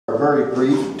very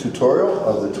brief tutorial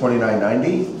of the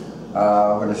 2990.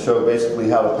 I'm going to show basically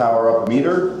how to power up a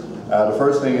meter. The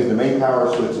first thing is the main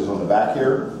power switch is on the back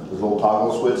here. There's a little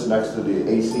toggle switch next to the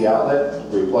AC outlet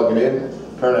where you plug it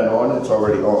in, turn it on, it's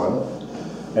already on.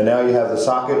 And now you have the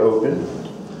socket open.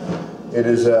 It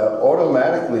is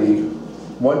automatically,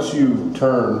 once you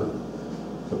turn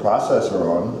the processor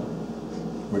on,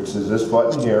 which is this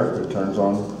button here, it turns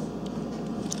on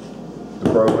the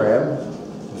program.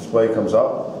 Display comes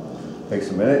up, takes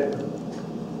a minute.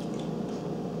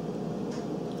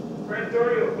 Fran,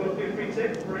 sorry, you'll go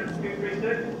 236, Fran,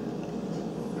 236.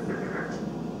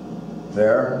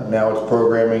 There, now it's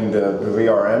programming the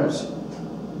VRMs,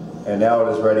 and now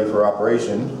it is ready for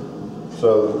operation.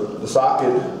 So the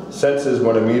socket senses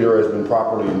when a meter has been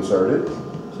properly inserted.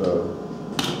 So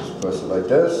just press it like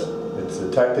this, it's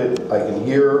detected. I can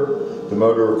hear the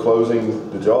motor closing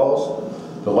the jaws.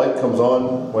 The light comes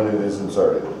on when it is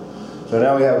inserted. So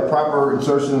now we have a proper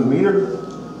insertion of the meter.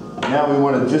 Now we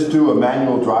want to just do a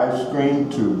manual drive screen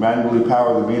to manually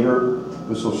power the meter.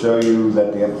 This will show you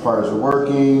that the amplifiers are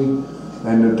working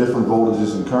and the different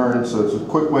voltages and currents. So it's a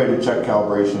quick way to check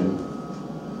calibration.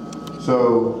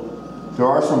 So there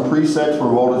are some presets for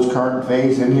voltage, current,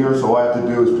 phase in here. So all I have to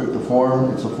do is pick the form.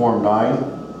 It's a form 9.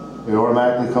 It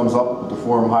automatically comes up with the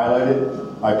form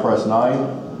highlighted. I press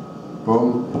 9.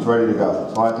 Boom, it's ready to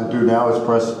go. So all I have to do now is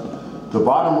press the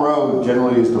bottom row.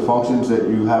 Generally is the functions that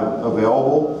you have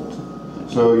available.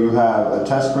 So you have a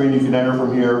test screen you can enter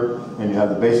from here, and you have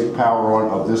the basic power on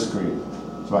of this screen.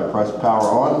 So I press power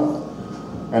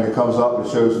on, and it comes up. It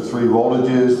shows the 3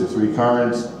 voltages, the 3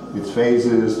 currents, its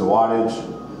phases, the wattage,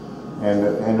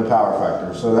 and the power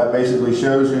factor. So that basically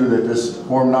shows you that this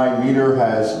Form 9 meter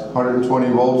has 120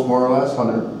 volts more or less,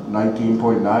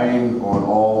 119.9 on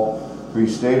all 3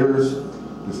 stators,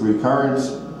 the 3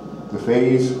 currents, the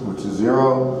phase, which is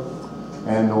 0,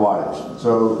 and the wattage.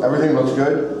 So everything looks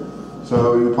good.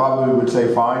 So you probably would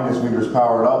say, fine, this meter is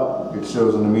powered up. It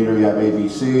shows on the meter you have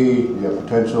ABC, you have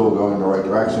potential going in the right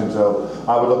direction. So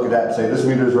I would look at that and say, this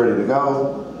meter is ready to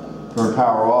go. Turn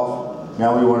power off.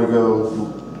 Now we want to go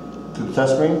to the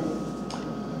test screen.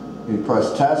 You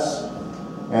press test,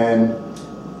 and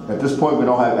at this point we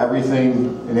don't have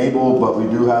everything enabled, but we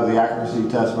do have the accuracy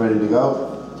test ready to go.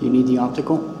 Do you need the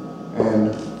optical?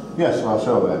 And yes, I'll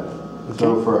show that. Okay.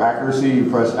 So for accuracy, you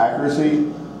press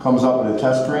accuracy, comes up in the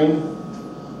test screen.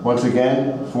 Once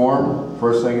again, form,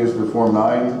 first thing is the form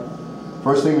 9.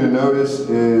 First thing to notice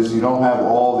is you don't have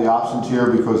all the options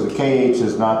here because the KH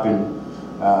has not been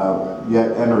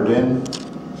yet entered in.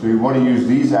 So you want to use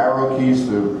these arrow keys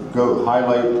to go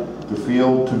highlight the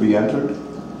field to be entered.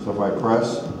 So if I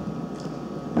press,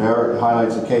 there it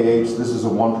highlights the KH. This is a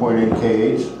 1.8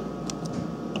 KH.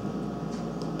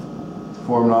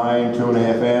 Form 9,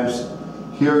 2.5 amps.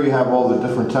 Here you have all the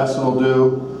different tests it'll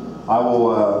do. I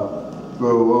will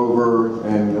go over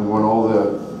and when all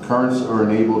the currents are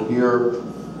enabled here,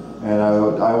 and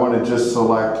I want to just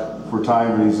select, for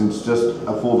time reasons, just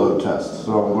a full load test.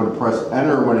 So I'm going to press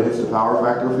enter. When it hits the power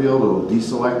factor field, it'll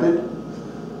deselect it.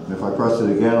 And if I press it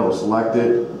again, it'll select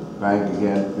it. Bang,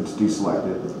 again, it's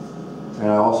deselected. And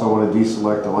I also want to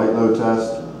deselect the light load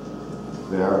test.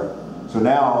 There. So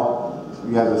now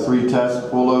you have the 3 tests: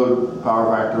 full load, power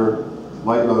factor,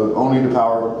 light load. Only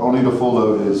the full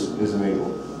load is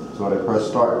enabled. So when I press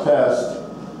start test,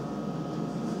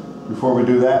 before we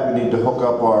do that, we need to hook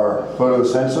up our photo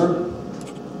sensor.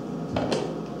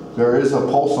 There is a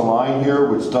pulse align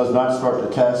here, which does not start the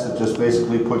test. It just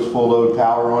basically puts full load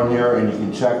power on here, and you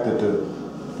can check that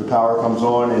the power comes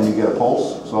on and you get a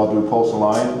pulse. So I'll do pulse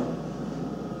align.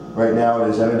 Right now it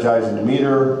is energizing the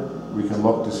meter. We can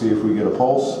look to see if we get a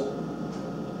pulse.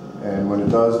 And when it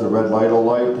does, the red light will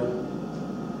light.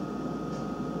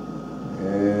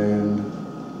 And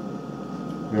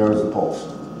there's the pulse.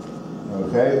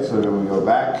 Okay, so then we go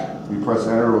back. We press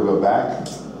enter, we'll go back.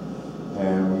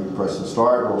 And we press the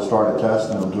start, we'll start a test,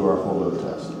 and we'll do our full load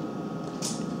test.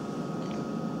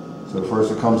 So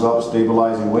first it comes up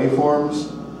stabilizing waveforms.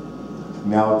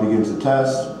 Now it begins the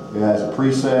test. It has a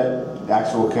preset,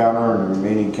 actual counter, and the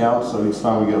remaining count. So each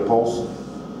time we get a pulse,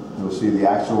 you'll see the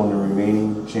actual and the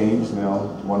remaining change. Now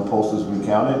 1 pulse has been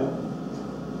counted.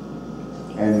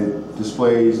 And it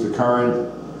displays the current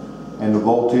and the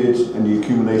voltage and the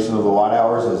accumulation of the watt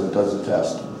hours as it does the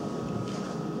test.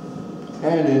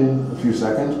 And in a few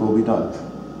seconds, we'll be done.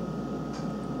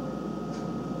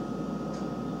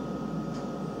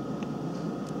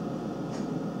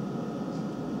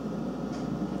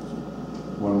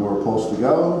 One more pulse to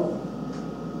go.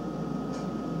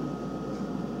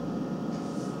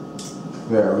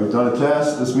 There, we've done a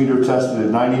test. This meter tested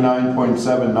at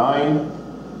 99.79,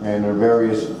 and there are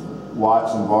various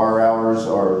watts and var hours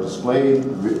are displayed,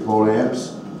 volt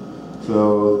amps.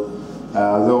 So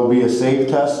there'll be a save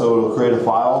test, so it'll create a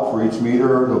file for each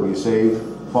meter. There'll be a save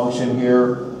function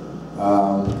here.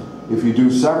 If you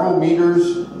do several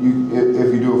meters,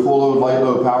 if you do a full load, light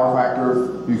load, power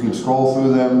factor, you can scroll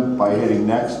through them by hitting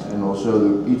next, and it'll show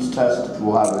that each test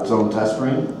will have its own test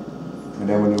screen. And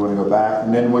then when you want to go back,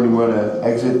 and then when you want to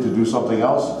exit to do something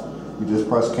else, you just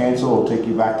press cancel, it'll take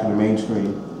you back to the main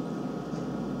screen.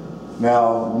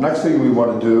 Now, next thing we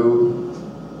want to do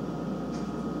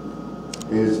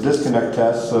is disconnect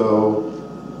test, so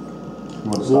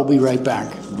We'll be right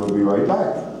back. We'll be right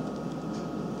back.